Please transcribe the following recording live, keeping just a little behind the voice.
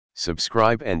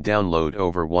Subscribe and download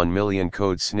over 1 million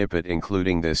code snippet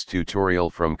including this tutorial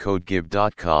from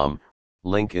codegive.com,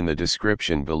 link in the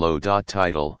description below.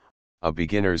 Title: A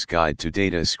Beginner's Guide to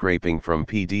Data Scraping from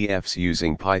PDFs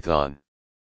Using Python.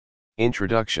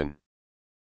 Introduction.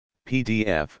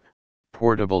 PDF,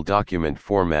 portable document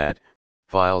format,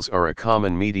 files are a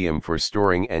common medium for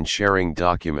storing and sharing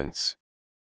documents.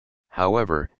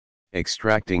 However,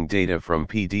 extracting data from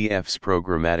PDFs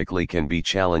programmatically can be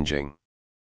challenging.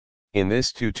 In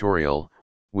this tutorial,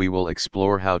 we will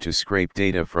explore how to scrape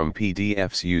data from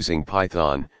PDFs using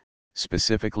Python,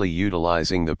 specifically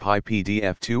utilizing the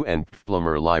PyPDF2 and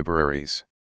pdfplumber libraries.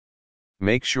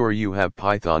 Make sure you have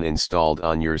Python installed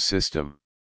on your system.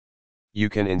 You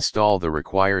can install the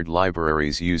required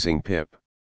libraries using pip.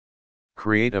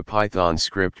 Create a Python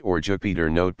script or Jupyter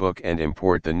Notebook and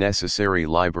import the necessary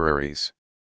libraries.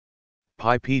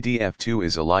 PyPDF2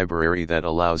 is a library that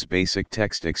allows basic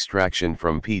text extraction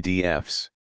from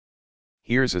PDFs.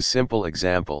 Here's a simple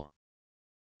example.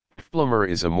 pdfplumber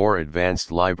is a more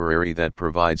advanced library that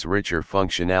provides richer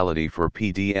functionality for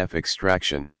PDF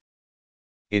extraction.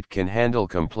 It can handle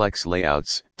complex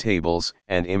layouts, tables,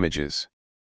 and images.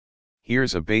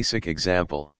 Here's a basic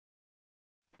example.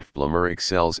 pdfplumber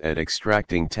excels at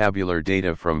extracting tabular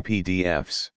data from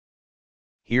PDFs.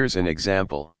 Here's an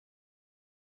example.